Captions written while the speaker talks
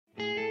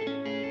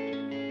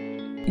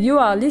You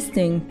are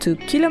listening to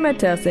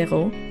Kilometre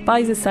Zero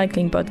by the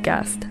Cycling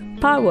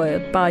Podcast,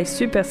 powered by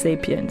Super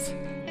Sapiens,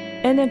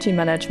 energy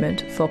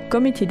management for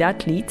committed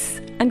athletes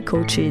and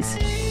coaches.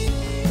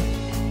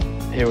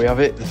 Here we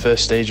have it, the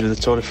first stage of the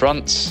Tour de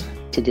France.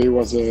 Today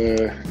was,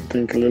 I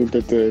think, a little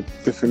bit the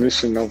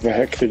definition of a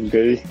hectic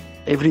day.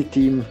 Every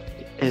team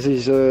has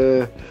his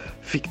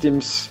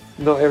victims.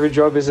 Not every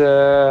job is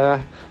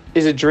a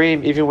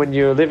dream, even when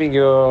you're living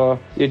your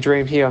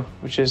dream here,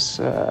 which is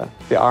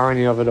the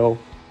irony of it all.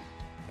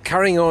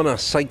 Carrying on a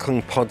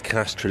cycling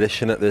podcast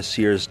tradition at this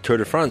year's Tour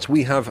de France,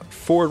 we have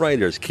 4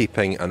 riders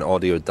keeping an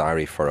audio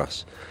diary for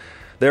us.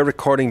 They're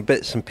recording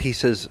bits and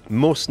pieces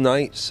most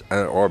nights,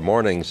 or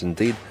mornings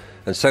indeed,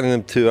 and sending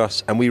them to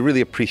us, and we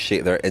really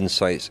appreciate their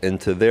insights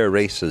into their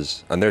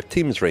races and their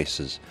team's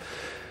races.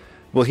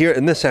 We'll hear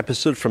in this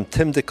episode from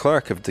Tim de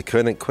Klerk of De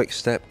Koning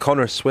Quick-Step,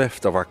 Connor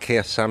Swift of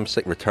Arkea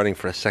Samsic returning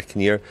for a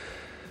second year,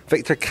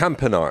 Victor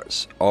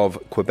Campenaerts of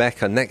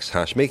Quebec and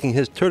Nexthash making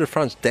his Tour de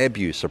France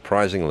debut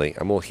surprisingly,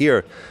 and we'll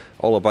hear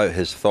all about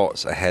his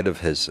thoughts ahead of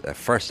his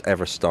first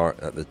ever start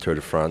at the Tour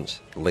de France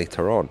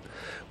later on.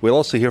 We'll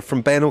also hear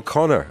from Ben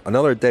O'Connor,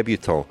 another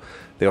debutant,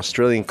 the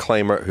Australian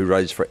climber who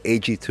rides for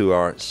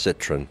AG2R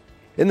Citroën.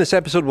 In this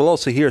episode we'll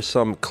also hear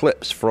some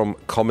clips from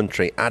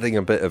commentary, adding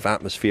a bit of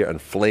atmosphere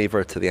and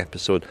flavour to the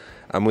episode,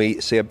 and we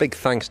say a big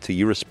thanks to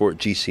Eurosport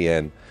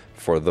GCN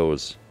for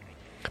those.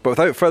 But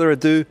without further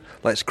ado,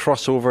 let's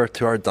cross over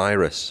to our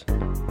diaries.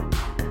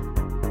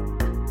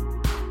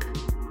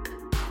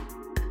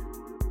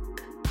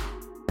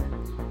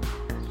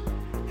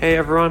 Hey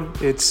everyone,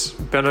 it's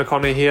Ben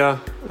O'Connor here,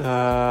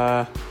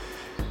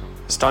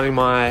 starting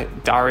my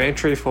diary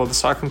entry for the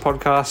cycling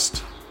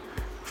podcast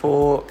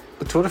for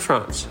the Tour de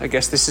France. I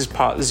guess this is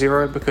part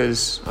 0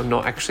 because I'm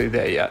not actually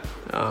there yet.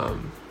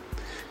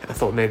 I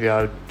thought maybe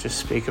I'd just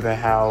speak about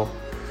how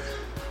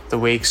the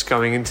weeks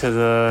going into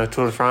the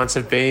Tour de France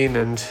have been,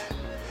 and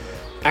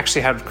actually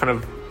had kind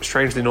of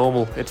strangely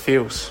normal, it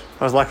feels.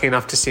 I was lucky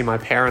enough to see my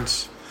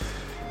parents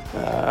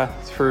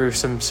through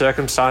some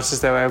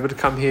circumstances. They were able to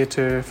come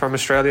here from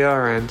Australia,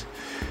 and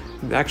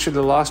actually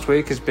the last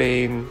week has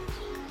been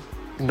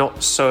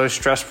not so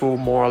stressful,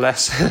 more or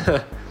less,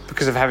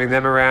 because of having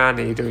them around,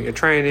 and you're doing your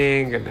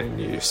training, and then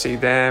you see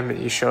them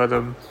and you show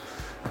them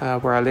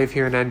where I live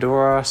here in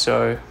Andorra.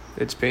 So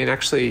it's been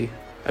actually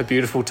a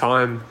beautiful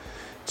time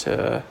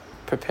to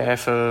prepare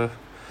for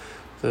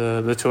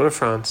the Tour de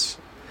France.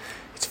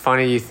 It's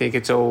funny, you think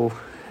it's all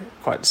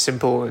quite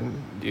simple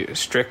and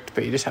strict,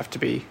 but you just have to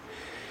be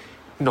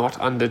not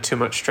under too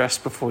much stress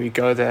before you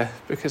go there,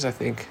 because I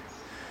think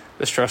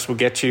the stress will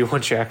get you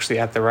once you're actually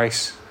at the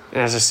race.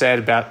 And as I said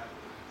about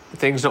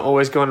things not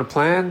always going to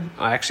plan,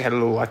 I actually had a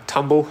little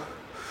tumble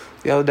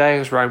the other day. I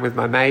was riding with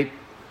my mate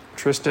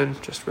Tristan,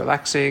 just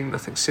relaxing,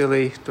 nothing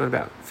silly, doing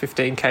about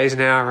 15 k's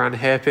an hour around a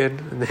hairpin,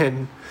 and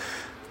then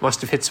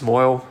must have hit some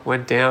oil,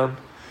 went down,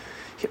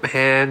 hit my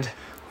hand,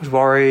 was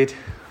worried,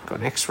 got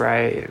an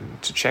x-ray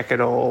and to check it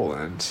all,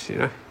 and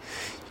you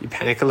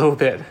panic a little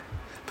bit,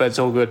 but it's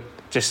all good.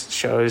 Just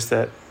shows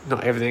that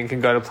not everything can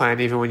go to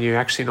plan, even when you're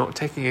actually not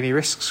taking any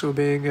risks or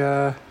being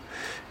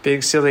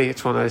silly.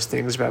 It's one of those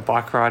things about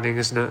bike riding,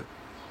 isn't it?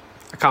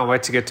 I can't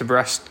wait to get to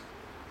Brest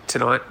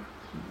tonight,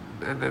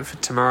 and then for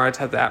tomorrow to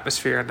have the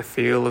atmosphere and the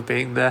feel of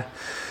being there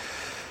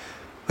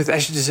with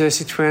AG2R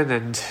Citroën.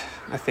 And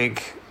I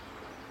think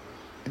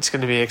it's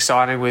going to be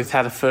exciting with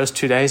how the first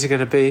 2 days are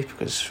going to be,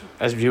 because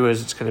as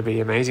viewers it's going to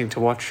be amazing to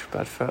watch,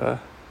 but for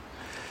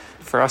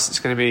us it's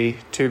going to be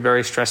 2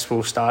 very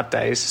stressful start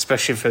days,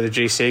 especially for the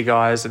GC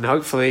guys, and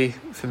hopefully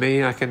for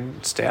me I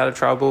can stay out of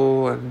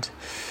trouble and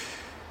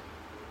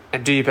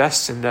do your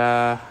best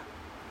and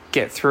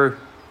get through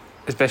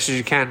as best as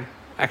you can.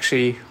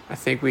 Actually, I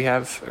think we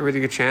have a really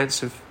good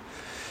chance of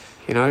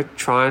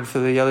trying for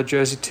the yellow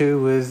jersey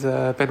too with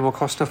Benoit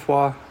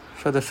Cosnefroy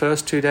for the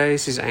first 2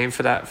 days. He's aimed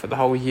for that for the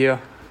whole year.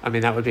 I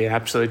mean, that would be an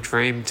absolute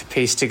dream to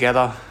piece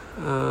together,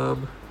 I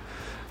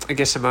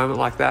guess, a moment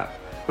like that,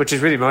 which is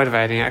really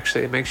motivating,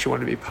 actually. It makes you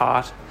want to be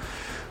part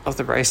of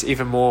the race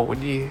even more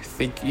when you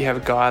think you have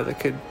a guy that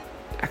could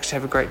actually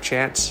have a great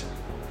chance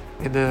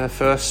in the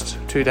first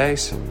 2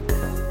 days.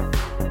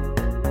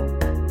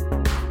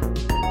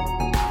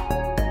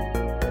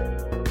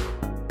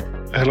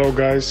 Hello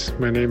guys,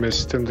 my name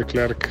is Tim de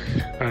Klerk.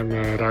 I'm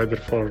a rider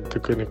for De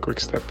Koning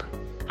Quick-Step.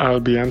 I'll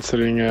be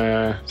answering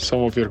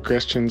some of your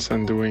questions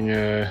and doing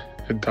a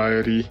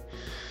diary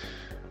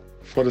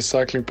for the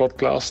cycling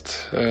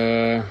podcast.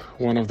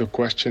 One of the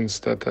questions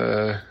that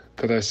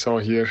I saw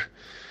here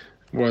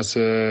was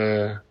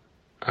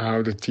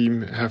how the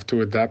team have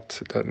to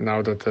adapt that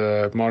now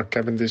that Mark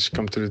Cavendish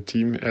come to the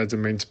team as the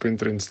main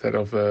sprinter instead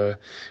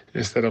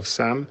of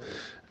Sam.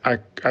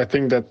 I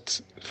think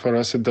that for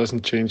us it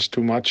doesn't change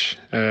too much.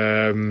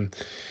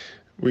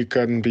 We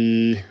can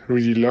be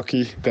really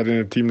lucky that in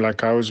a team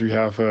like ours we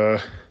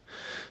have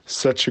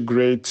such a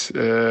great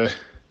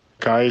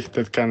guy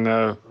that can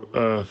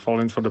fall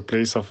in for the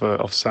place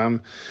of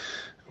Sam,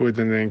 with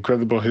an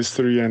incredible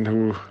history, and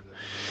who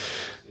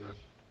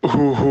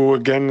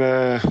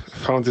again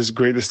found his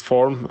greatest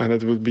form, and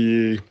it would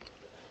be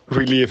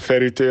really a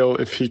fairy tale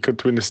if he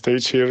could win the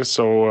stage here.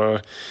 So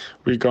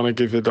we're gonna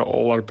give it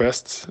all our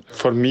best.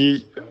 For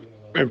me,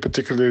 in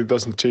particular, it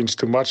doesn't change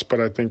too much, but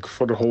I think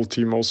for the whole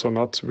team also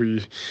not.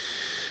 We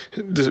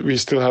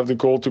still have the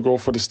goal to go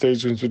for the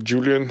stage wins with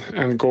Julian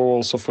and go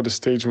also for the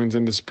stage wins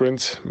in the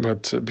sprint.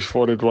 But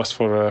before it was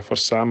for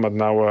Sam, but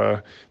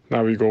now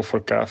we go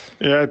for Cav.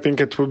 Yeah, I think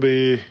it will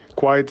be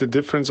quite a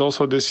difference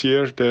also this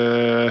year.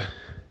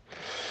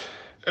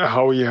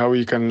 How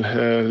we can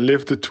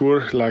live the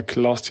tour. Like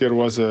last year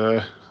was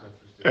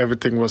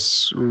everything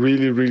was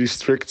really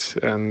strict,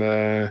 and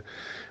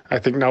I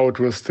think now it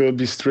will still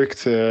be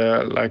strict.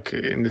 Like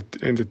in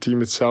the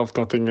team itself,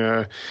 nothing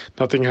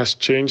has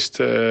changed.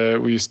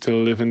 We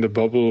still live in the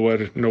bubble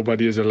where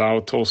nobody is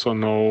allowed. Also,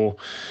 no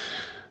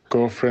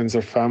girlfriends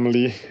or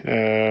family.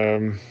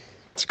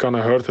 It's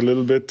gonna hurt a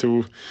little bit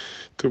to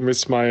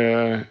miss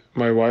my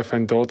wife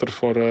and daughter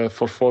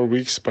for 4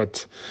 weeks.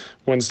 But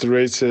once the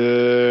race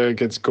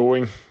gets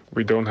going,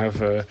 we don't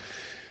have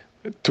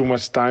too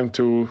much time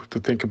to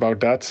think about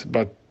that.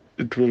 But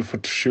it will for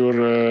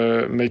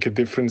sure make a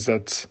difference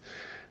that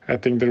I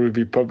think there will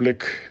be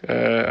public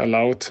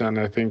allowed, and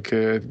I think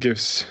it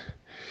gives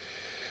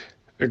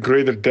a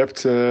greater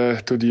depth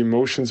to the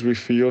emotions we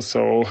feel.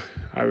 So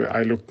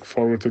I look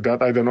forward to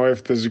that. I don't know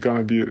if there's going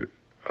to be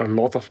a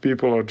lot of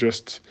people or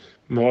just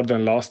more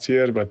than last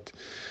year, but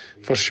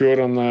for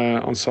sure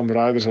on some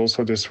riders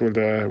also this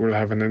will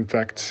have an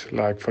impact.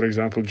 Like for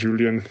example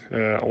Julian,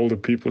 all the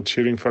people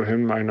cheering for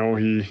him. I know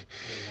he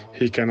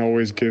can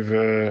always give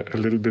a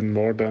little bit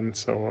more than.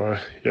 So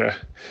yeah,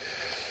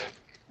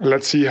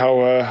 let's see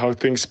how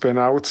things pan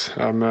out.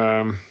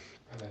 I'm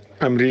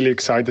really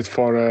excited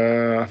for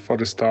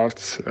the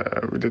start.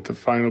 We did the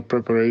final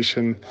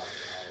preparation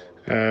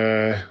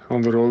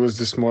on the rollers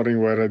this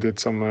morning, where I did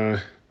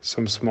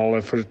some small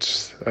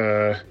efforts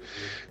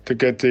to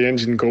get the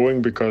engine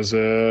going, because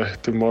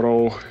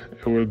tomorrow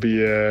it will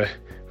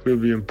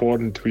be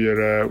important. We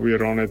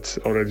are on it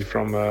already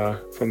from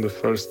the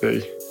first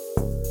day.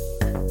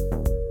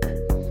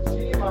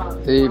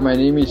 Hey, my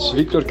name is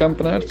Victor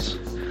Kampenaerts.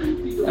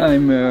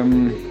 I'm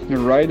a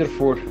rider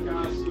for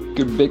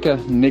Quebec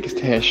Next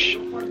Hash.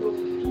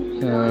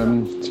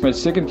 It's my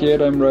second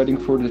year I'm riding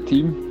for the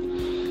team.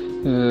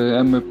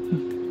 I'm a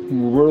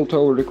world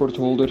tour record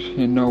holder,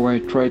 and now I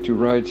try to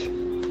ride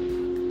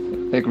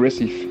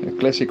aggressive, a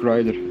classic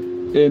rider.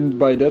 And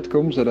by that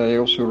comes that I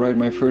also ride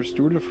my first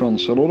Tour de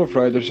France. A lot of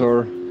riders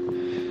are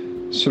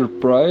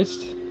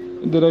surprised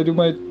that I do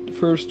my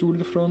first Tour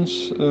de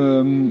France,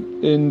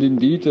 and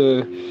indeed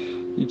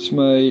it's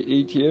my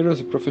 8th year as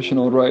a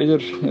professional rider.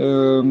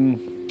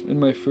 In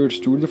my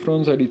first Tour de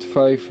France I did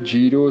 5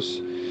 Giros,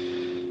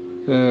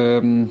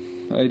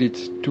 I did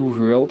 2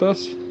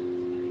 Vueltas,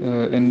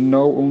 and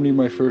now only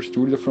my first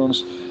Tour de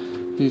France.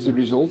 This is the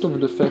result of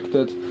the fact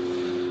that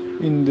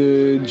in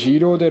the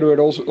Giro there were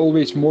also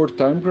always more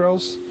time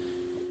trials.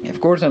 Of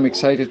course I'm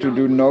excited to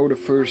do now the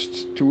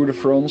first Tour de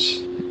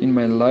France in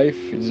my life.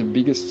 It's the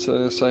biggest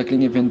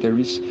cycling event there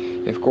is,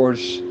 of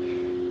course,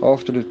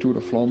 after the Tour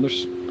of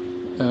Flanders.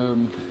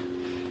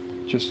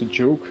 Just a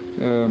joke.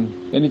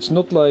 And it's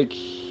not like,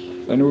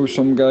 I know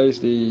some guys,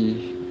 they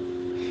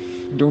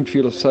don't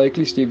feel a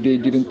cyclist if they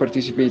didn't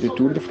participate in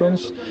Tour de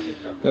France.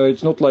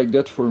 It's not like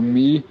that for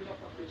me.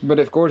 But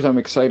of course I'm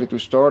excited to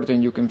start,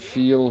 and you can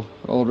feel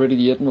already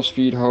the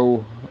atmosphere,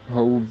 how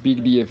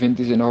big the event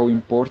is and how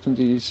important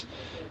it is.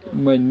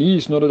 My knee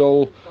is not at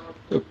all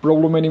a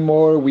problem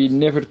anymore. We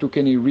never took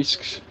any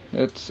risks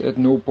at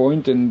no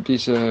point, and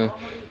this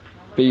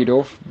paid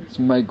off.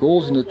 My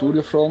goals in the Tour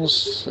de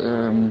France,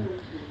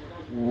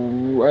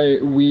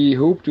 we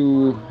hope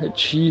to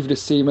achieve the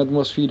same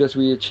atmosphere as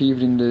we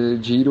achieved in the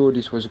Giro.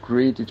 This was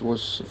great. It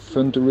was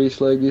fun to race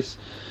like this,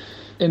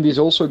 and this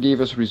also gave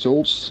us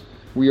results.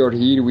 We are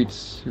here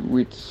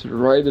with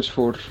riders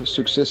for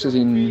successes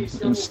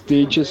in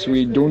stages.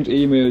 We don't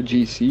aim a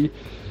GC.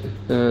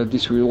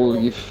 This will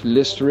give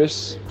less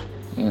stress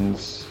and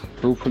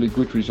hopefully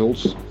good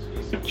results.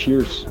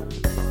 Cheers.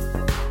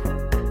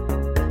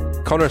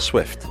 Connor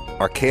Swift,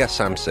 Arkea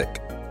Samsic.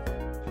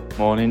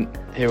 Morning.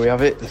 Here we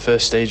have it, the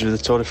first stage of the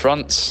Tour de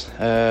France.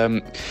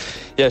 So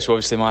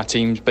obviously my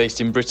team's based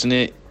in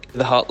Brittany,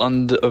 the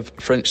heartland of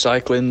French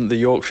cycling, the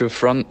Yorkshire of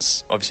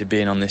France. Obviously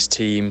being on this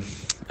team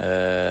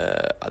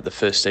at the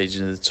first stage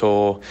of the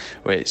Tour,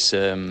 where it's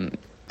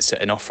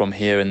setting off from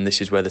here, and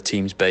this is where the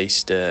team's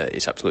based.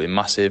 It's absolutely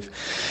massive.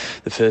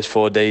 The first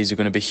 4 days are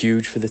going to be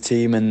huge for the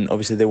team, and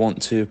obviously they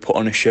want to put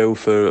on a show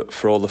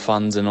for all the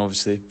fans, and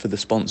obviously for the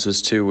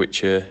sponsors too,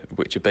 which are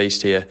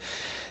based here.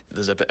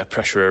 There's a bit of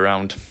pressure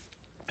around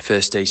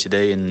first day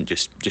today, and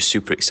just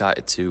super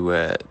excited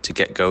to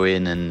get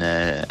going and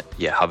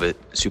have a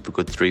super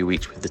good 3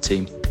 weeks with the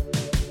team.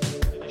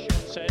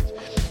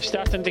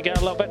 Starting to get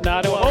a little bit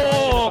narrow.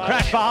 Oh,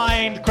 crash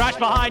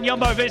behind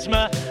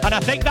Jumbo-Visma, and I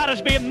think that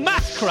has been a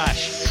mass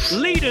crash.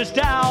 Leaders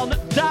down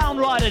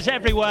riders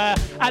everywhere,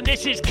 and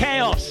this is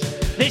chaos.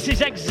 This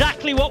is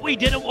exactly what we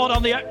didn't want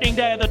on the opening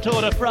day of the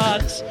Tour de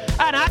France.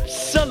 An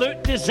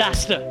absolute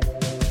disaster.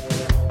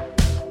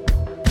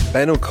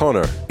 Ben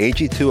O'Connor,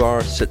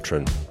 AG2R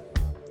Citroen.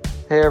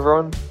 Hey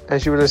everyone,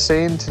 as you would have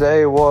seen,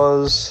 today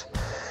was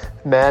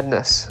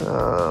madness.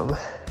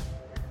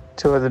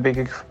 Two of the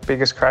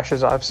biggest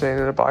crashes I've seen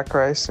in a bike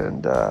race,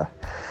 and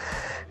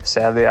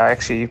sadly I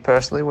actually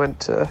personally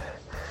went to a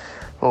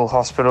little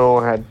hospital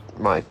and had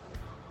my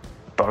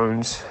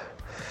bones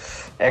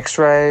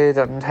x-rayed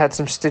and had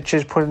some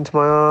stitches put into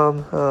my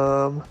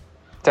arm.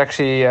 It's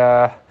actually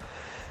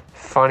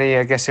funny,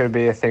 I guess it would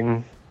be a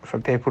thing for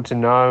people to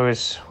know,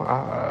 is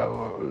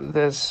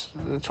there's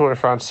the Tour de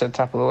France sets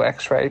up a little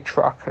x-ray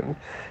truck and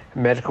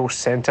medical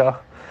centre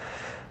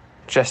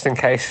just in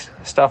case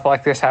stuff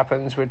like this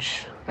happens,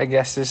 which I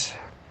guess is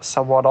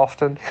somewhat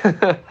often.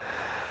 I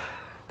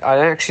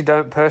actually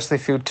don't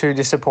personally feel too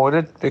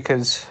disappointed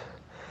because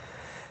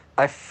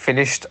I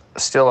finished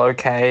still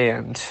okay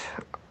and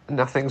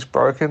nothing's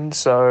broken,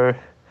 so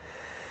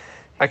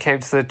I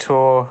came to the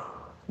Tour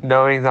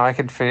knowing that I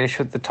could finish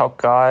with the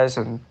top guys,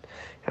 and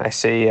I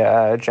see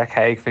Jack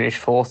Haig finish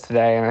fourth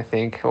today, and I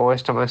think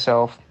always to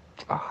myself,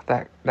 oh,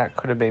 that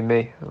could have been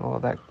me, or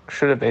that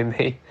should have been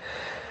me.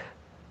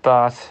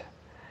 But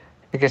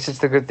I guess it's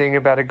the good thing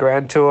about a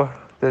Grand Tour.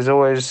 There's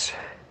always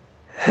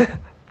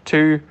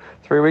 2-3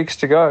 weeks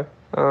to go.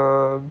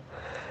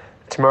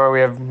 Tomorrow we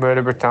have Mur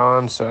de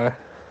Bretagne, so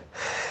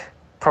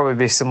probably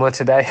be similar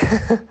today.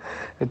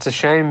 It's a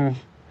shame,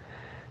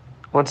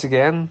 once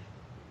again.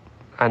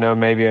 I know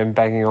maybe I'm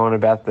banging on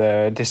about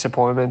the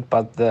disappointment,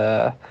 but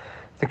the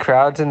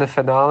crowds in the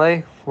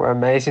finale were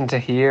amazing to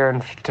hear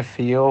and to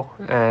feel.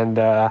 And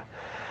I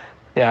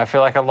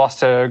feel like I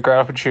lost a great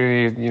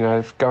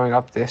opportunity, going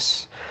up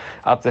this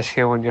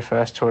hill in your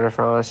first Tour de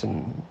France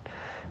and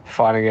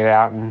fighting it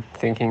out and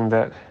thinking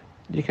that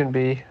you can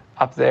be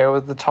up there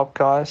with the top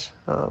guys,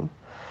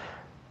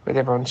 with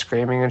everyone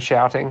screaming and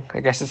shouting.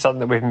 I guess it's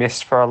something that we've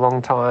missed for a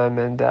long time,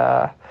 and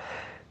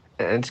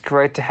it's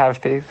great to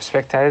have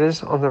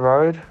spectators on the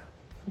road,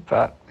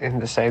 but in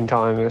the same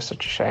time it was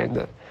such a shame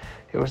that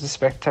it was the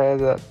spectator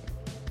that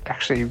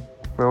actually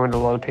ruined a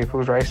lot of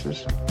people's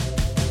races.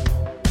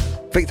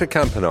 Victor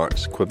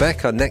Campenarts,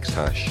 Quebeca next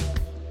hash.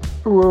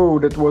 Whoa,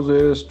 that was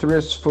a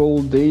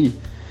stressful day.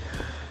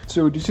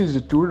 So this is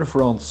the Tour de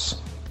France.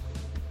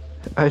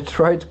 I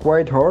tried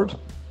quite hard,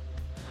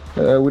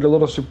 with a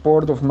lot of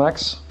support of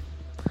Max,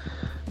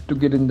 to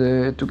get in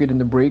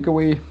the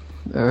breakaway.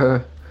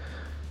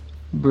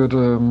 But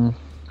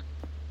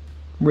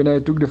when I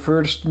took the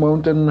first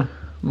mountain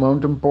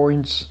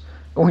points,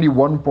 only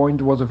 1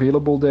 point was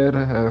available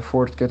there,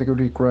 fourth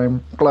category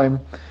climb.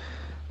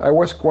 I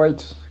was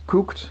quite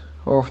cooked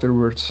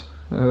afterwards.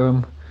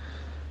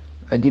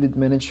 I didn't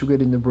manage to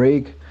get in the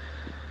break,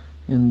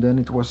 and then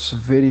it was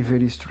very,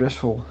 very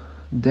stressful.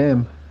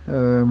 Damn.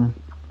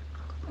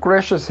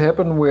 Crashes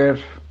happen where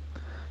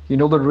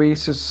in other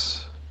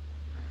races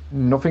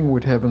nothing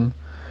would happen.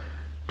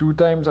 2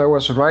 times I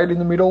was right in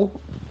the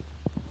middle,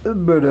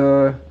 but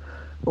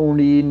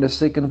only in the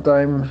second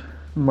time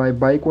my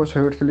bike was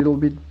hurt a little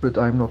bit, but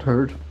I'm not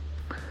hurt.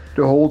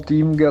 The whole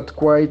team got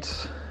quite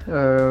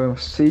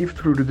safe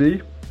through the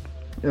day.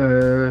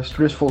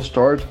 Stressful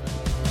start.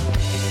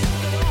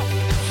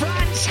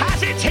 France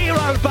has its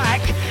hero back,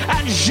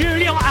 and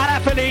Julien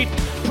Alaphilippe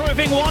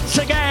proving once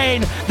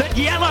again that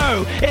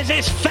yellow is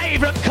his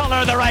favourite colour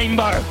of the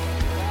rainbow.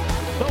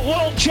 The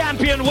world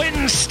champion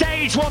wins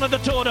stage 1 of the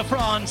Tour de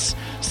France.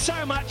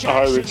 So much action.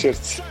 Hi Richard.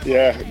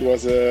 Yeah, it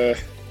was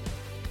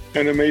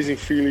an amazing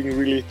feeling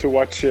really to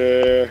watch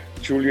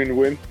Julien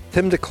win.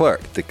 Tim de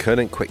Klerk, the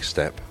Koenig Quick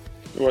Step.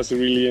 It was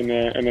really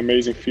an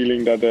amazing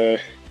feeling that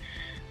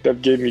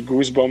gave me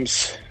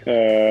goosebumps.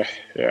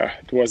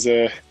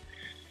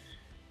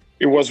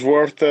 It was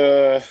worth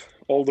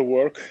all the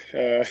work.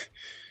 It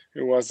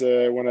was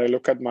when I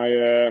look at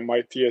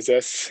my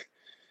TSS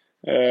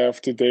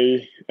of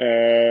today,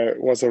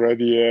 was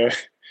already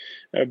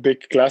a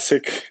big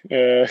classic.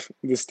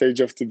 The stage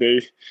of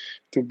today.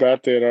 Too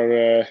bad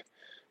there are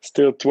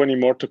still 20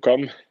 more to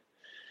come,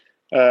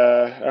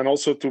 and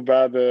also too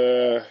bad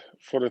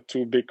for the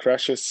 2 big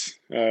crashes.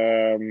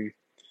 The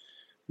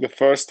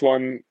first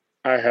one,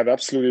 I had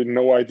absolutely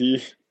no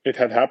idea it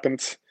had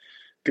happened.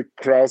 The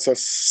crowds are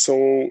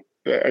so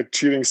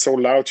cheering so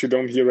loud, you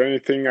don't hear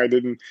anything.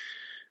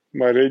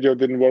 My radio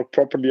didn't work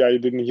properly. I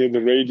didn't hear the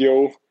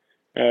radio.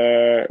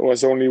 It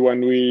was only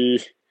when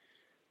we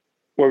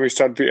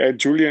started.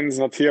 Julian's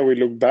not here. We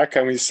looked back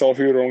and we saw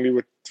we were only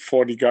with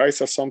 40 guys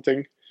or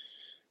something.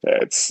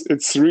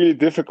 It's really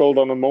difficult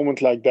on a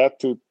moment like that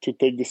to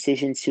take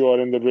decisions. You are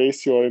in the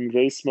race. You are in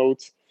race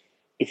mode.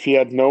 If he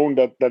had known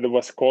that it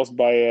was caused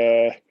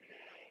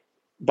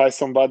by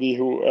somebody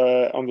who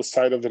on the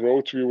side of the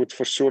road, we would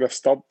for sure have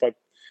stopped. But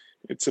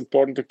it's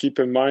important to keep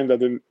in mind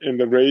that in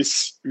the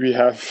race we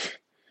have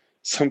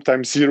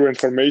sometimes zero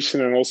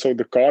information, and also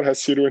the car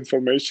has zero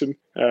information.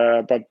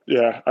 But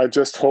yeah, I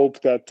just hope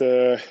that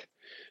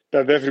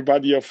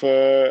everybody of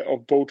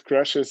both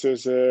crashes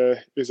is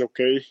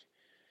okay.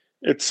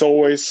 It's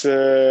always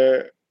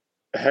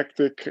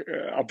hectic,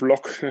 a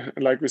block,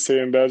 like we say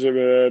in Belgium,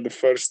 the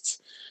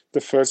first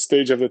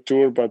stage of the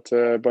tour.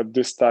 But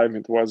this time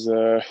it was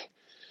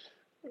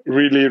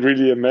really,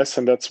 really a mess,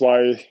 and that's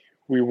why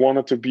we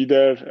wanted to be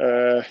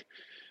there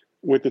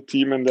with the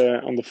team on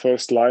the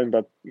first line.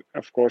 But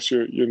of course,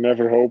 you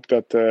never hope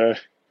that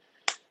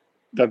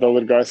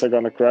other guys are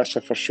going to crash,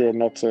 for sure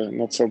not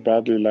so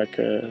badly like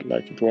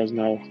it was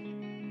now.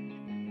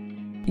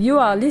 You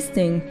are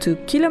listening to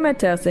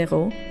Kilometre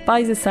Zero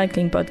by the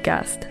Cycling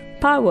Podcast,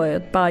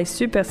 powered by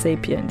Super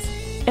Sapiens,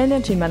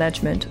 energy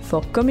management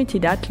for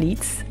committed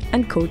athletes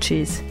and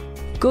coaches.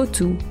 Go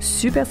to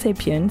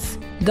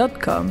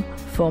supersapiens.com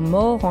for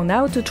more on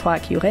how to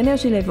track your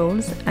energy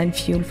levels and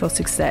fuel for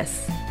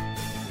success.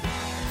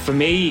 For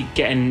me,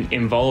 getting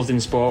involved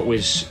in sport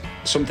was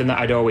something that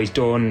I'd always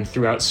done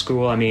throughout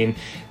school. I mean,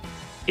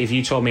 if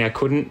you told me I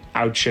couldn't,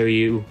 I would show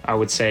you, I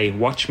would say,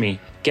 watch me.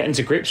 Getting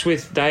to grips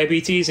with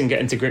diabetes and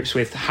getting to grips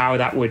with how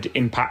that would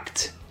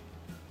impact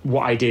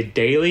what I did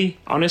daily.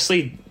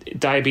 Honestly,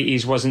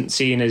 diabetes wasn't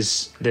seen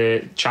as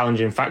the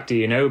challenging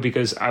factor,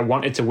 because I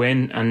wanted to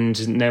win,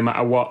 and no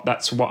matter what,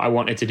 that's what I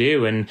wanted to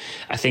do. And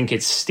I think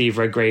it's Steve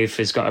Redgrave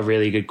has got a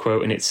really good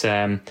quote, and it's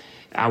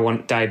I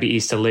want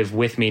diabetes to live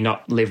with me,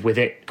 not live with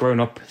it. Growing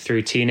up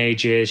through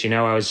teenage years,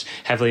 I was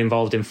heavily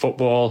involved in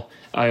football.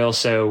 I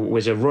also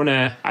was a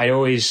runner. I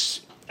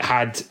always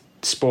had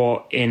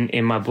sport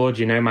in my blood.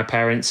 My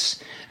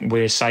parents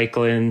were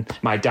cycling.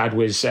 My dad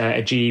was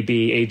a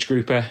GB age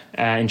grouper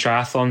in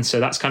triathlon. So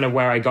that's kind of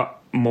where I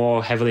got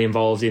more heavily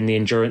involved in the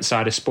endurance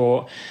side of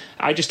sport.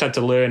 I just had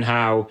to learn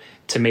how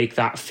to make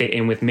that fit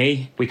in with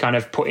me. We kind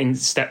of put in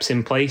steps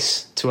in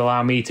place to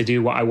allow me to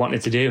do what I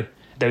wanted to do.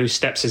 Those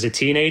steps as a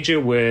teenager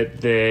were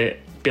the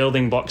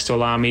building blocks to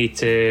allow me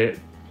to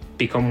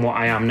become what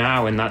I am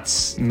now. And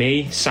that's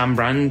me, Sam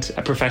Brand,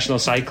 a professional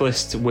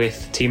cyclist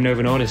with Team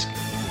Novo Nordisk.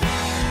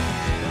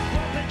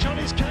 On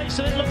his case,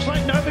 and it looks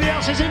like nobody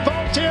else is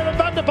involved here, and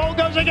Van der Poel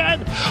goes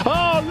again.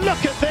 Oh,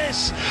 look at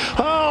this.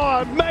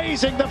 Oh,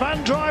 amazing. The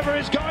Van driver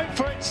is going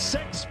for it.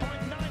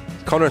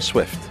 6.9. Connor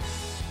Swift.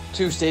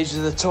 2 stages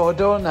of the Tour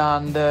done,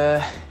 and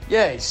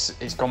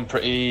it's gone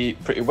pretty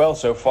well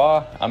so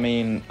far. I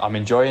mean, I'm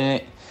enjoying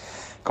it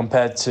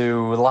compared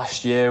to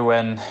last year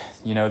when,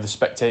 the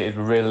spectators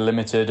were really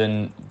limited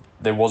and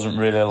they wasn't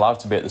really allowed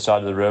to be at the side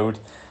of the road.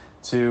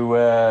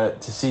 To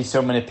see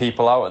so many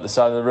people out at the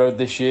side of the road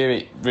this year,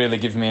 it really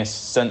gives me a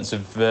sense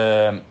of,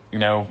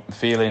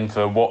 feeling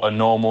for what a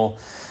normal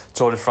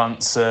Tour de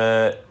France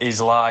is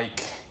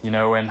like,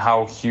 and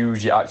how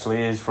huge it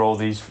actually is for all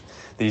these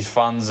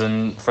fans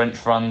and French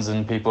fans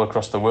and people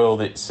across the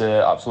world. It's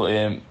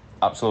absolutely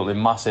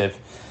massive.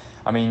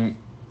 I mean,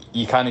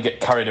 you kind of get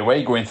carried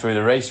away going through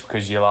the race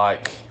because you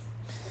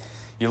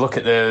look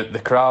at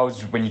the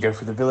crowds when you go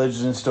through the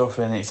villages and stuff,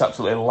 and it's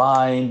absolutely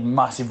lined,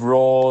 massive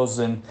roars,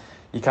 and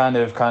you kind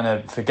of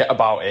forget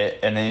about it.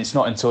 And then it's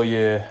not until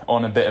you're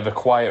on a bit of a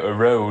quieter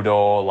road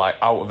or like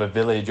out of a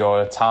village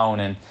or a town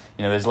and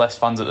there's less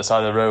fans at the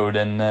side of the road,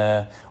 and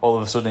all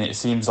of a sudden it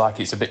seems like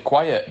it's a bit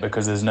quiet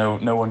because there's no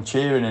one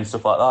cheering and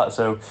stuff like that.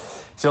 So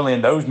it's only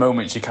in those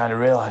moments you kind of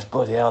realise,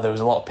 bloody hell, there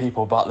was a lot of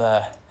people back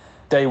there.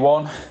 Day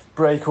one,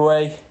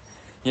 breakaway,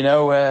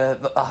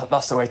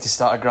 that's the way to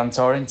start a Grand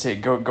Tour, isn't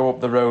it? Go up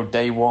the road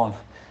day one,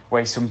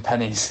 waste some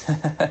pennies.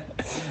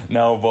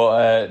 No,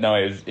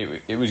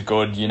 it was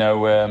good.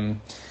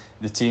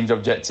 The team's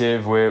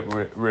objective.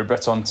 We're a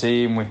Breton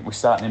team. We're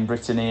starting in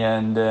Brittany,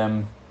 and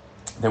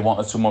they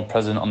wanted someone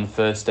present on the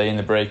first day in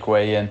the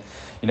breakaway, and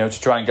to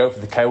try and go for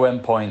the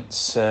KOM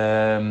points.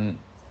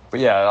 But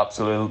yeah,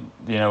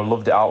 absolutely,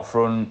 loved it out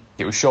front.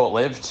 It was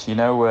short-lived,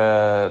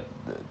 the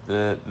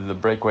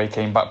breakaway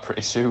came back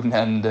pretty soon,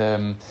 and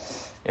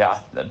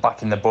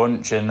back in the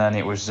bunch, and then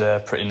it was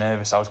pretty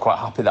nervous. I was quite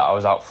happy that I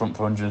was out front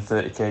for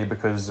 130k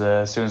because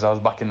as soon as I was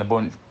back in the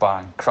bunch,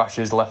 bang,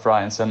 crashes left,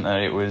 right and centre.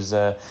 It was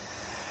a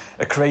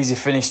crazy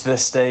finish to the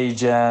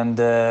stage, and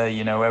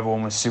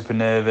everyone was super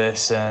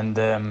nervous, and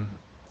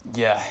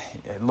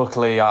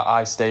luckily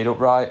I stayed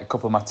upright. A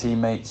couple of my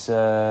teammates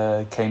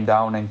came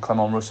down, and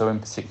Clement Rousseau in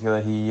particular,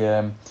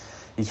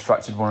 he's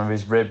fractured one of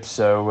his ribs,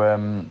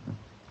 so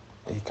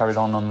he carried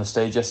on the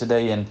stage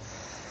yesterday, and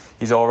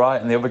he's all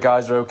right, and the other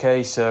guys are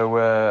okay. So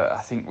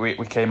I think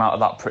we came out of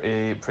that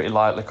pretty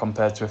lightly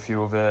compared to a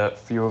few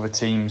other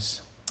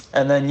teams.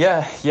 And then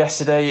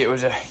yesterday it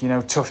was a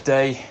tough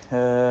day.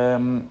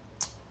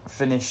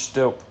 Finished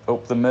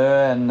up the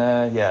Mer, and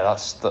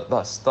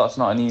that's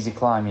not an easy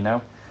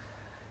climb,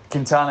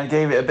 Quintana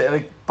gave it a bit of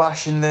a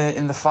bash in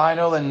the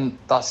final, and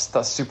that's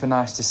super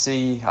nice to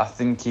see. I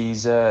think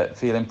he's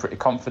feeling pretty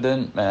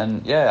confident,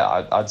 and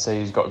I'd say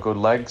he's got good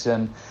legs,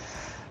 and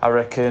I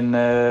reckon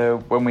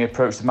when we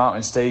approach the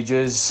mountain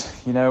stages,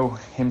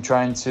 him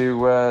trying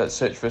to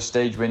search for a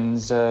stage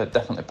win's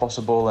definitely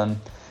possible, and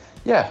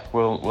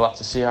we'll have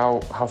to see how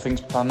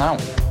things pan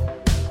out.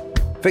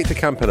 Victor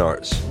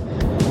Campenaerts.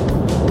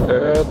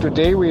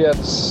 Today we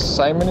had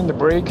Simon in the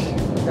break.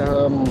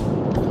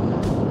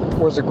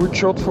 Was a good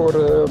shot for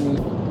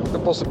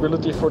the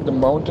possibility for the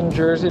mountain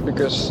jersey,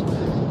 because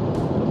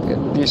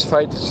this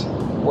fight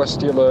was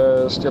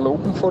still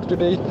open for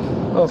today.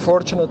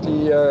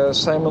 Unfortunately,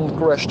 Simon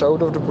crashed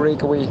out of the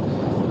breakaway.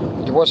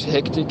 It was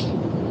hectic.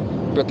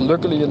 but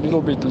luckily a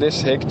little bit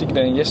less hectic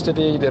than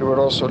yesterday. There were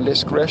also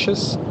less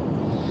crashes.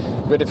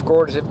 But of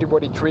course,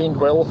 everybody trained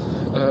well,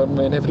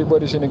 and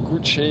everybody's in a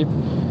good shape.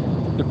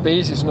 The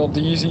pace is not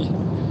easy.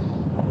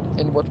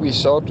 And what we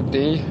saw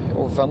today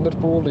of Van der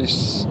Poel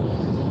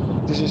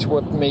this is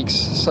what makes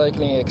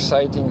cycling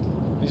exciting.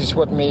 This is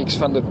what makes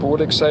Van der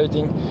Poel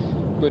exciting.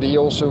 But he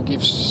also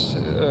gives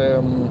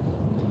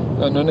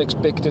an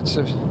unexpected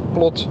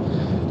plot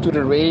to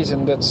the race,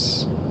 and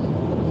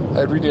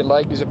I really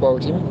like this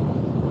about him.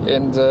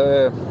 And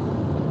the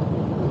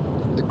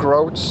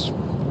crowds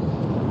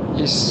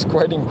is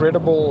quite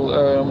incredible.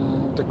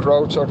 The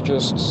crowds are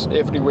just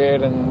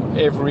everywhere, and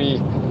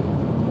every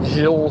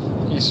hill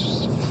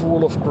is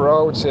full of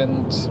crowds,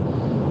 and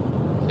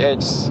yeah,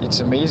 it's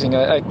amazing.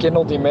 I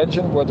cannot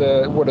imagine what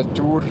a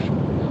tour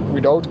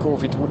without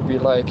COVID would be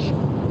like.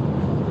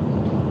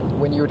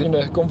 When you're in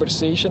a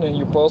conversation and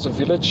you pass a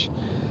village,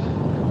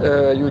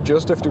 you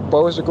just have to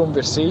pause the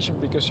conversation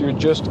because you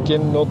just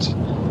cannot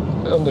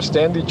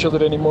understand each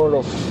other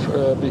anymore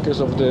because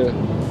of the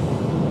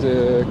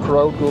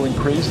crowd going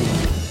crazy.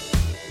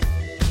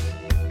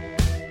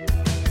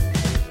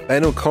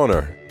 Ben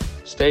O'Connor.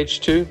 Stage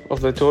 2 of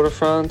the Tour de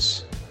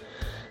France,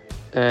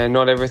 and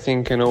not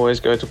everything can always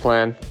go to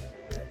plan.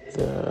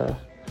 The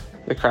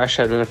crash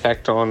had an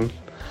effect on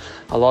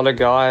a lot of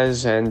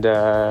guys, and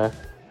I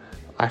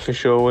for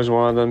sure was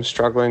one of them,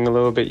 struggling a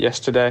little bit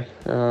yesterday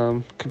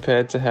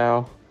compared to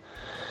how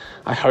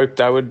I hoped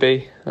I would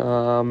be.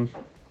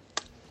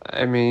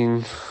 I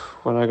mean,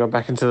 when I got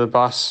back into the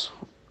bus,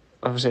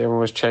 obviously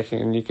everyone was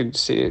checking and you could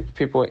see it,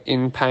 people were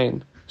in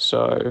pain.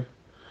 So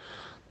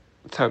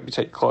I hope you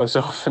take clothes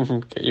off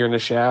and get you in the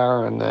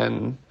shower. And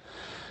then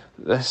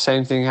the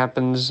same thing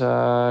happens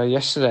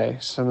yesterday.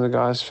 Some of the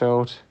guys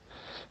felt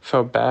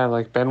bad,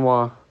 like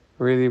Benoit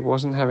really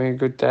wasn't having a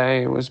good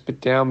day and was a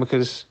bit down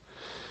because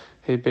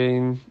he'd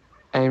been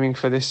aiming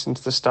for this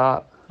since the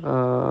start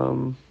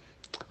of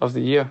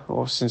the year,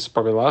 or since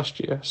probably last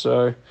year.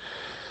 So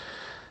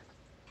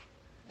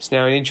it's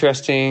now an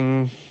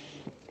interesting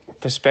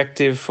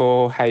perspective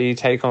for how you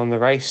take on the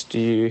race. Do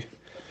you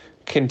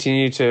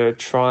continue to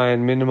try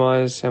and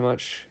minimize how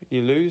much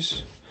you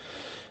lose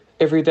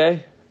every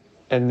day,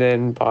 and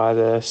then by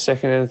the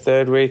second and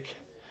third week,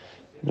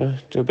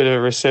 do a bit of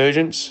a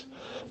resurgence,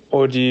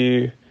 or do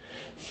you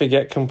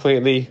forget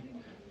completely,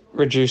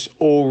 reduce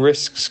all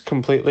risks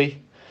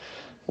completely,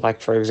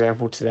 like for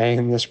example today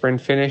in the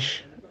sprint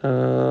finish,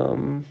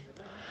 and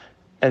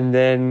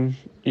then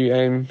you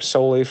aim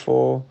solely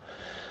for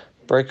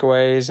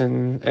breakaways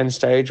and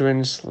stage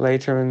wins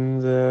later in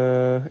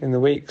the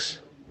weeks?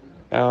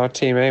 Our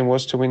team aim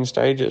was to win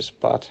stages,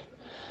 but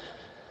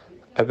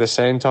at the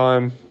same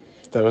time,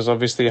 there was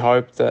obviously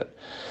hope that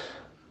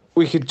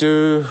we could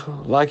do,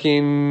 like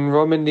in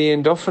Romandy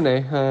and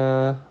Dauphiné,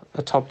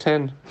 a top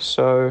 10.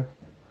 So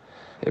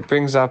it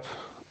brings up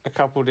a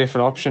couple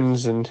different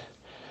options, and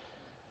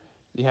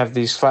you have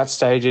these flat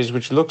stages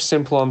which look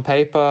simple on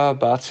paper,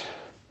 but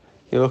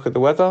you look at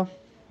the weather,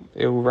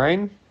 it will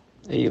rain.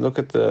 You look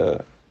at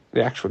the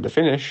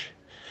finish,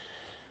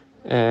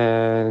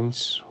 and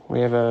we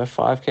have a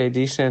 5k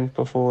descent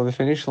before the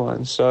finish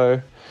line.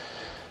 So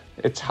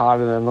it's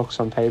harder than it looks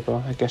on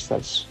paper. I guess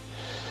that's,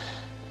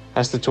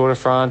 as the Tour de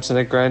France and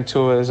the Grand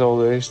Tour, there's all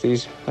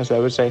these, as they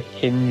would say,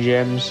 hidden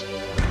gems.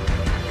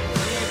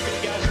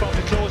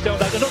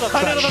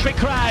 Another big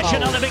crash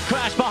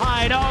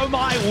behind. Oh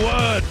my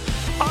word.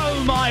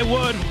 Oh my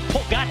word,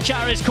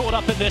 Pogacar is caught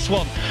up in this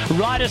one.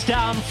 Riders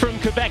down from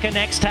Quebec and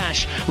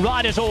Nextash.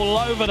 Riders all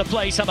over the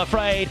place, I'm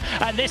afraid.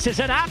 And this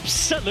is an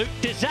absolute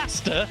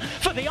disaster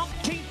for the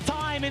umpteenth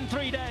time in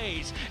 3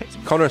 days.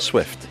 Connor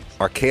Swift,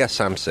 Arkea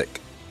Samsic.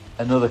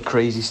 Another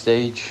crazy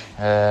stage.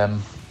 Yeah,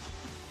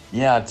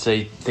 I'd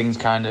say things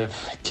kind of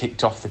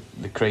kicked off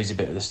the crazy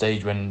bit of the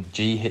stage when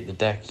G hit the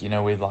deck,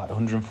 with like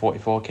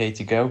 144k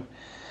to go.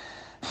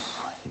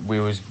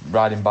 We was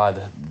riding by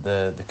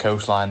the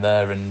coastline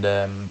there, and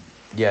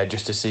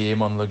just to see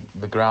him on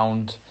the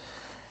ground,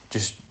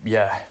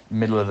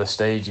 middle of the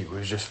stage, it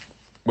was just,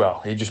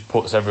 it just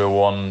puts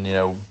everyone,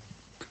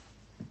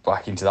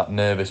 back into that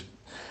nervous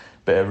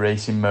bit of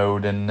racing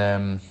mode, and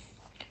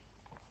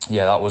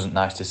that wasn't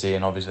nice to see,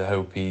 and obviously I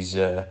hope he's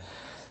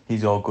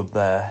all good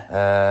there.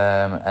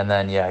 And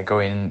then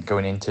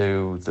going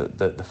into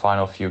the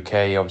final few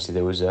K, obviously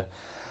there was a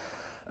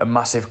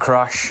massive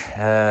crash.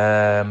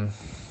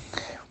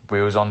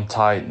 We was on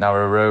tight,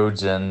 narrow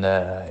roads, and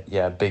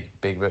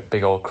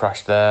big old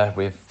crash there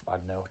with,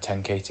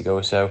 10k to go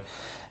or so.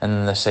 And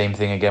then the same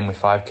thing again with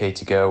 5k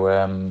to go.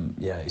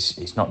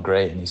 It's not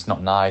great and it's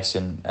not nice.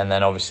 And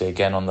then obviously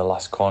again on the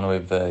last corner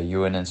with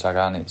Ewan and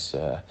Sagan, it's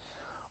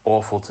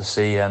awful to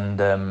see.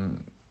 And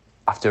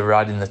after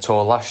riding the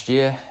Tour last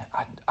year,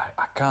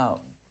 I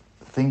can't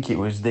think it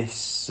was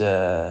this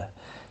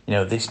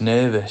this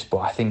nervous, but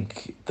I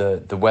think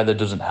the weather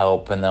doesn't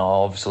help, and then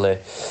obviously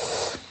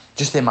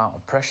just the amount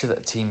of pressure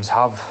that teams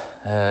have.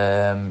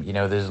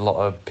 There's a lot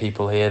of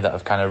people here that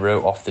have kind of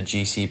wrote off the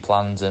GC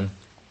plans, and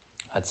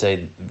I'd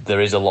say there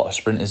is a lot of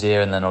sprinters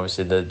here, and then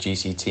obviously the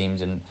GC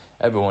teams, and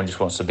everyone just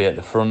wants to be at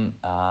the front,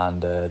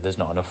 and there's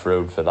not enough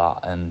road for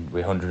that. And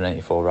with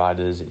 184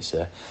 riders, it's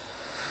a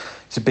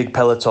big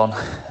peloton,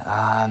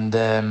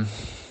 and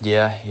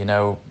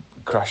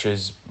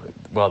crashes,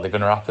 well, they're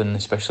going to happen,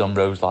 especially on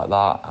roads like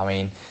that. I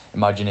mean,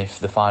 imagine if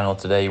the final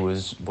today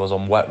was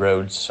on wet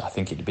roads. I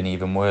think it'd have been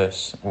even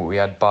worse. We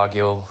had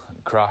Bargill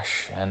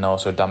crash, and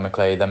also Dan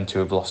McClay. Them two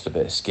have lost a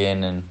bit of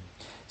skin, and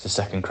it's the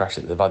second crash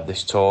that they've had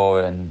this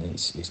tour, and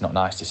it's not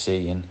nice to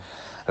see. And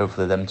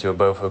hopefully them two are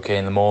both okay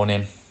in the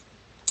morning.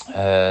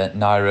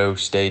 Nairo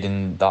stayed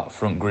in that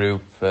front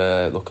group,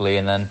 luckily,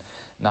 and then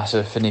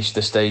Nasser finished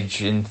the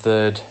stage in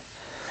third,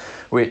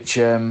 which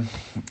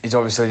is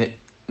obviously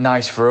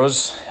nice for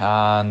us.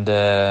 And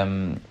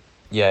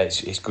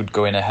it's good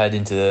going ahead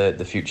into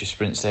the future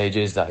sprint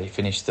stages that he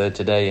finished third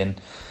today.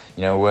 And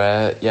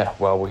we're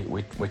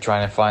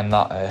trying to find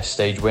that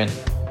stage win.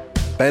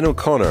 Ben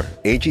O'Connor,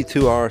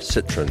 AG2R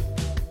Citroen.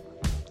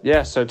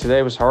 Yeah, so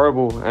today was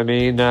horrible. I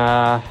mean,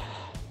 I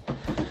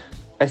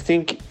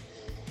think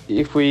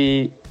if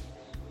we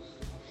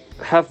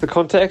have the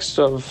context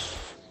of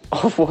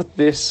what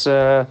this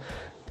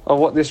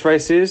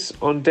race is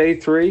on day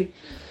 3,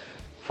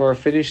 for a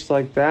finish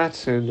like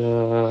that, and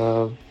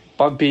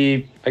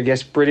bumpy, I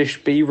guess,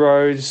 British B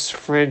roads,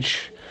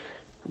 French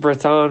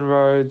Breton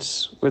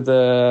roads, with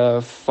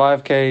a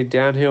 5k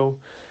downhill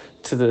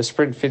to the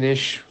sprint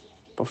finish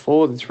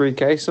before the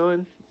 3k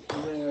sign.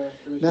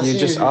 You're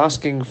just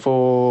asking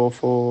for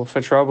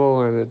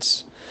trouble, and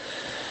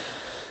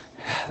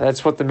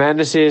that's what the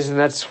madness is, and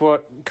that's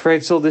what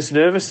creates all this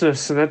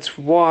nervousness, and that's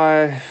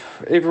why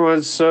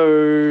everyone's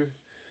so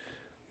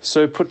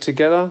put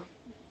together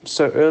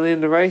so early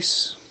in the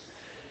race,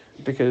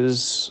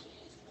 because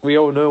we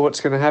all know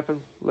what's going to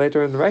happen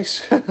later in the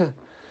race.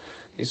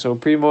 You saw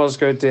Primoz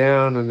go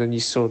down, and then you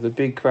saw the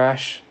big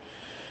crash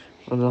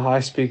on the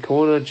high-speed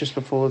corner just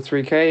before the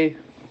 3k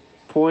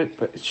point.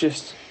 But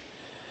it's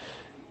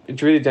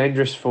really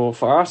dangerous for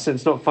us, and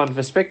it's not fun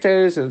for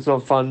spectators, and it's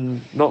not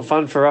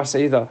fun for us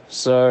either.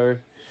 So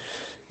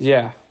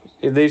yeah,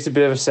 it leaves a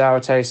bit of a sour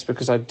taste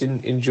because I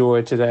didn't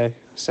enjoy today,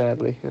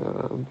 sadly.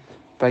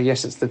 But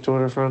yes, it's the Tour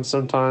de France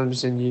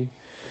sometimes, and you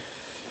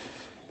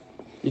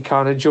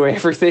can't enjoy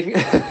everything.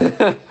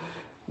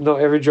 Not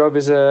every job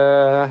is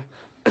a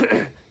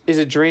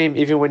dream,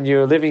 even when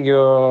you're living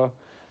your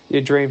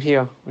dream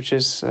here, which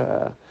is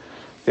the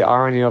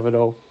irony of it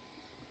all.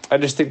 I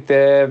just think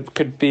there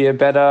could be a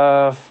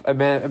better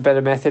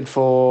method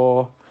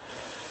for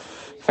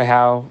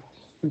how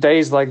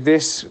days like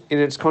this, in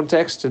its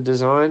context, are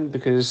designed,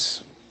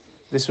 because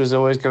this was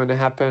always going to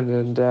happen,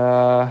 and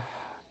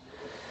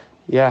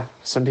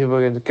some people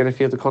are going to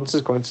feel the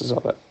consequences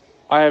of it.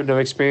 I have no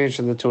experience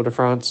in the Tour de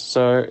France,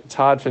 so it's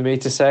hard for me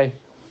to say,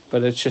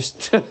 but it's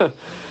just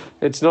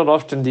it's not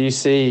often do you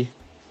see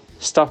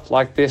stuff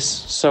like this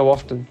so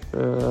often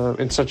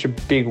in such a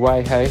big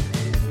way, hey?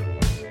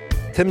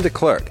 Tim de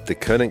Klerk, the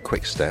Koenig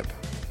Quick Step.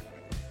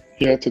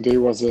 Yeah, today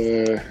was,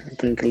 I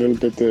think, a little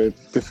bit the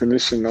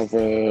definition of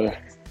a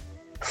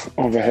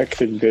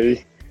hectic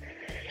day.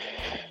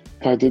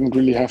 I didn't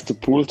really have to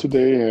pull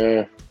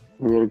today.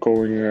 We were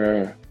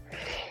going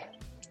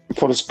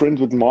for a sprint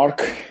with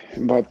Mark,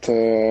 but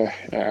to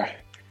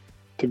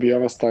be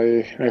honest,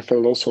 I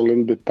felt also a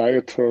little bit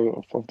tired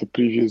of the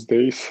previous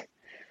days.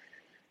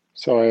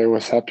 So I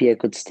was happy I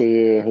could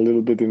stay a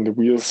little bit in the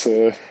wheels.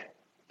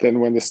 Then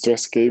when the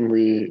stress came,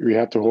 we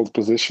had to hold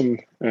position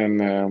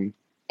and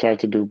try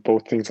to do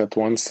both things at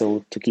once.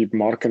 So to keep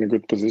Mark in a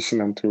good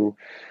position and to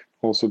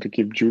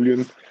keep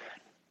Julian.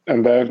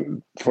 And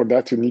then for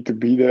that, you need to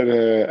be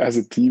there as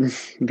a team,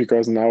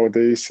 because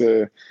nowadays,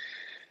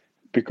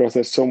 because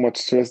there's so much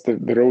stress,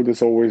 the road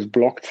is always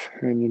blocked,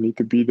 and you need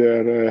to be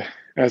there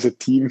as a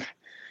team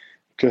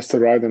just to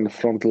ride on the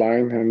front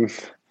line. And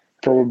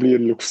probably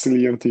it looks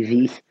silly on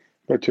TV,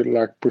 but you're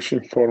like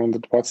pushing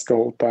 400 watts the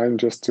whole time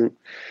just to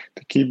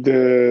keep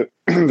the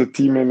the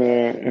team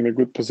in a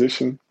good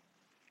position.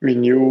 We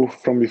knew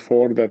from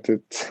before that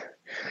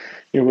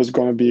it was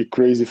going to be a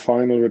crazy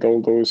final with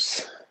all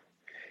those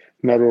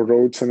narrow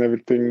roads and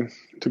everything.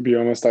 To be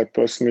honest, I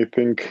personally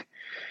think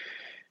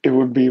it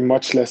would be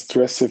much less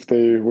stress if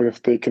they would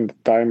have taken the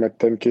time at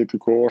 10k to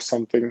go or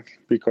something,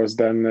 because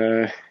then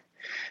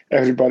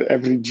every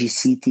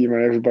GC team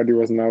and everybody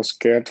was now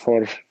scared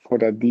for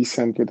that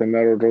descent with the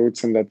narrow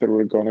roads, and that there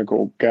were going to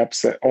go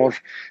gaps or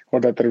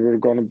that there were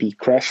going to be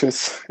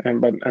crashes.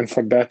 And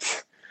for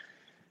that,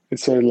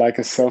 it's sort of like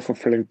a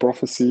self-fulfilling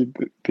prophecy,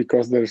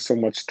 because there's so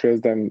much stress.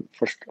 Then,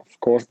 of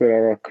course,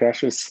 there are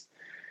crashes,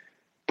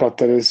 but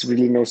there is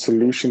really no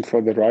solution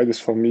for the riders,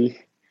 for me,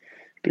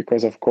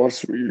 because of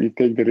course we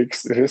take the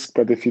risk,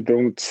 but if you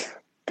don't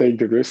take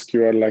the risk,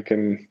 you are like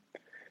in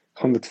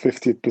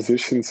 150th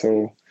position,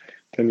 so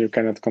then you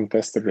cannot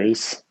contest the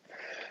race.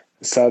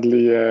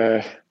 Sadly,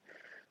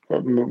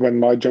 when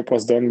my job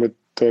was done with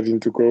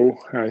 13 to go,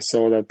 I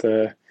saw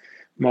that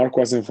Mark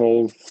was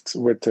involved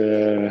with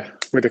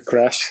a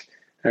crash.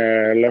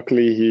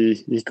 Luckily,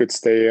 he could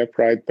stay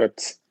upright,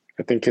 but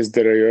I think his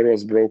derailleur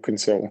was broken,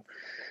 so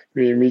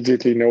we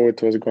immediately know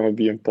it was going to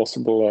be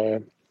impossible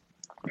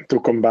to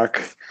come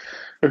back.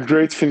 A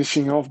great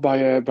finishing off by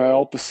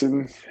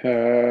Alpecin.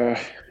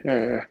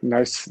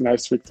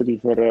 Nice victory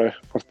for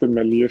Tim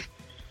Merlier.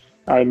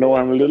 I know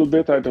him a little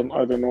bit. I don't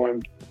know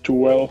him too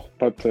well,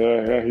 but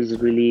he's a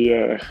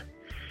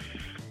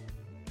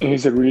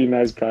really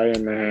nice guy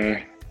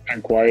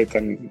and quiet,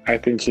 and I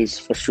think he's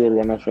for sure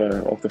one of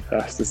the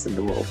fastest in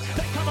the world.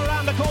 They come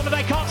around the corner,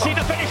 they can't see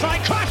the finish line.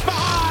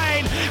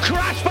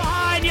 Crash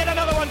behind, yet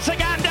another one.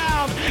 Sagan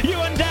down,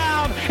 Ewan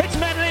down. It's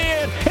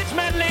Merlier,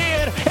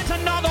 it's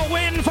another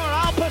win for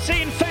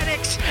Alpecin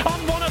Fenix on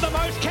one of the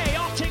most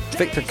chaotic days.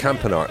 Victor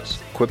Campenaerts,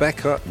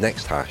 Quebeca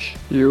next hash.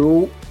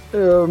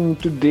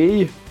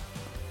 Today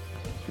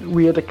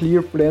we had a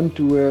clear plan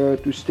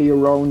to stay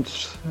around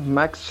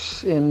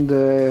Max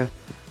and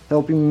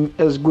help him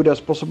as good as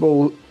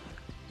possible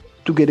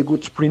to get a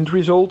good sprint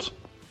result.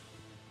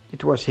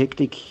 It was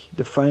hectic.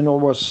 The final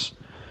was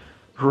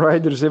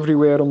riders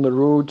everywhere on the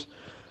road,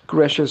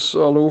 crashes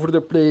all over the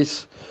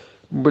place,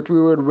 but we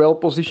were well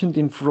positioned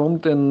in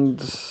front and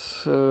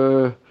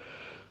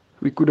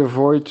we could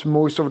avoid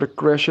most of the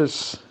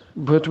crashes,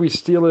 but we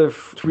still have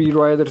 3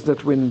 riders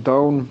that went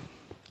down.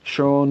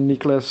 Sean,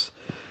 Nicholas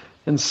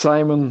and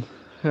Simon.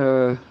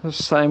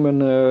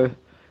 Simon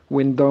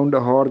went down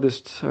the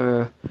hardest.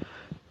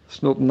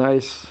 It's not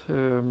nice.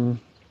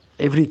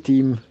 Every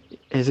team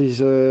has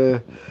his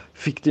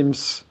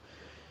victims.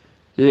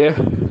 Yeah.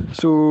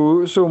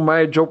 So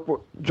my job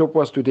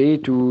was today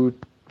to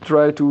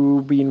try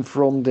to be in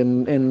front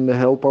and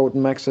help out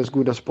Max as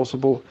good as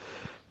possible,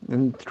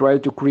 and try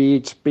to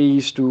create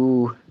space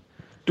to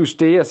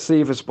stay as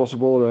safe as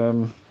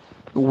possible.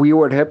 We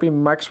were happy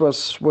Max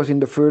was in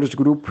the first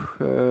group.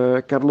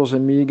 Carlos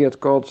and me get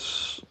caught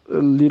a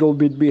little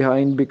bit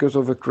behind because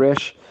of a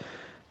crash,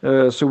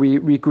 so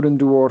we couldn't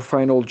do our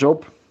final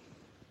job.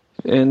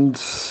 And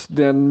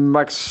then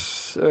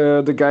Max,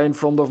 the guy in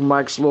front of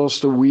Max,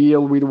 lost a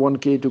wheel with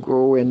 1k to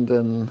go, and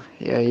then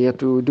he had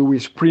to do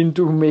his sprint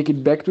to make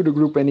it back to the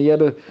group. And he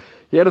had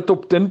a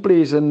top 10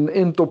 place,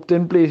 and top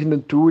 10 place in the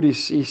Tour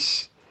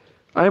is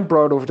I'm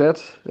proud of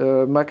that.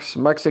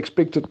 Max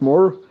expected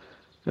more.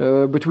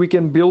 But we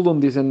can build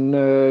on this, and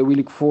we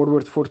look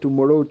forward for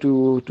tomorrow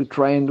to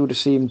try and do the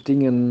same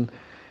thing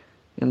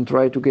and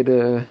try to get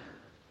an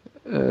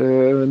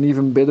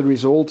even better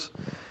result.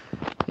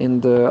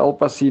 And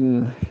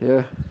Alpecin,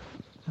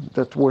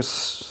 that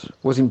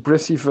was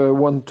impressive.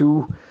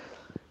 1-2.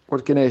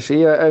 What can I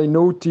say? I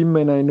know Tim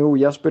and I know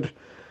Jasper,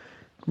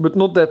 but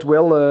not that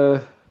well.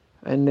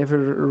 I never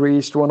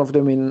raced one of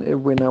them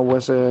when I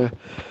was a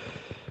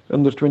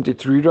under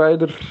 23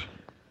 rider.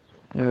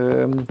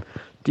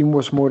 Tim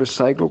was more a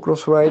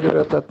cyclocross rider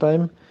at that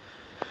time.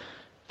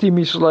 Tim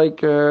is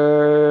like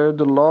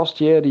the last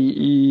year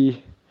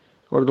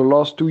or the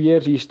last 2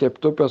 years he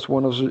stepped up as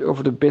one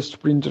of the best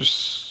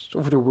sprinters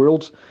of the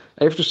world.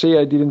 I have to say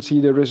I didn't see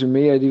the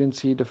resume, I didn't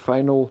see the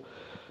final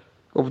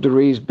of the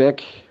race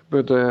back,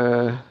 but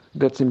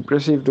that's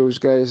impressive. Those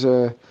guys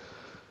are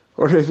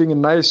having a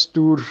nice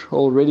tour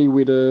already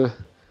with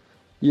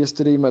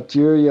yesterday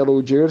Mathieu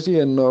yellow jersey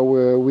and now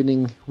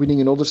winning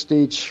another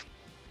stage.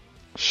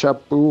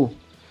 Chapeau.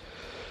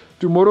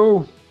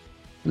 Tomorrow,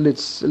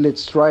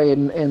 let's try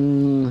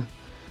and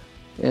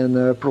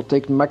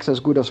protect Max as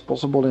good as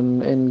possible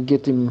and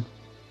get him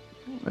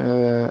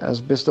as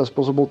best as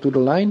possible to the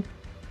line.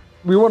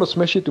 We want to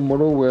smash it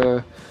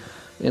tomorrow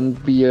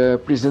and be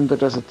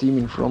presented as a team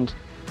in front.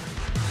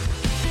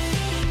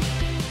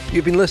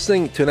 You've been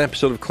listening to an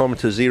episode of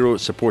Kilometre Zero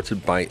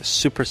supported by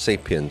Super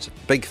Sapiens.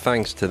 Big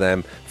thanks to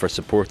them for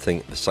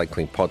supporting the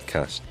cycling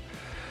podcast.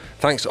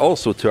 Thanks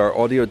also to our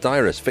audio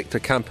diarists, Victor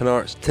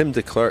Campenaerts, Tim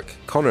de Klerk,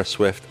 Connor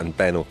Swift and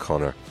Ben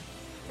O'Connor.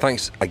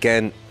 Thanks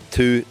again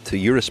to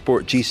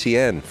Eurosport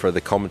GCN for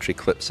the commentary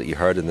clips that you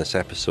heard in this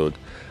episode.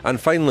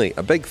 And finally,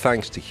 a big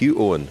thanks to Hugh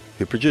Owen,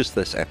 who produced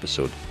this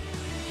episode.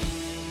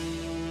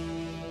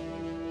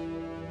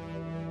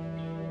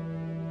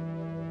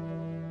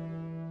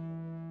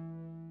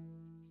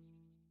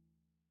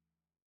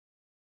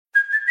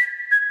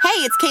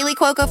 Hey, it's Kaylee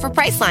Cuoco for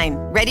Priceline.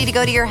 Ready to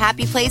go to your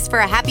happy place for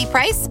a happy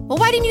price? Well,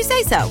 why didn't you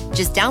say so?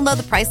 Just download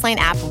the Priceline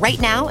app right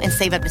now and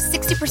save up to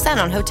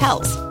 60% on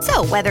hotels.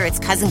 So whether it's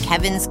Cousin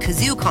Kevin's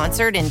Kazoo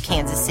Concert in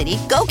Kansas City,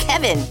 go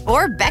Kevin,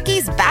 or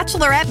Becky's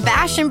Bachelorette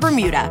Bash in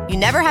Bermuda, you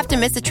never have to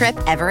miss a trip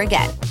ever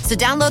again. So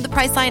download the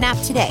Priceline app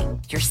today.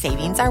 Your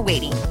savings are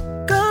waiting.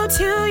 Go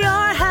to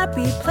your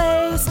happy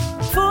place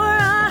for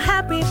a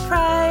happy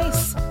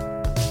price.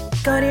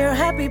 Go to your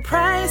happy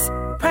price,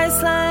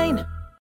 Priceline.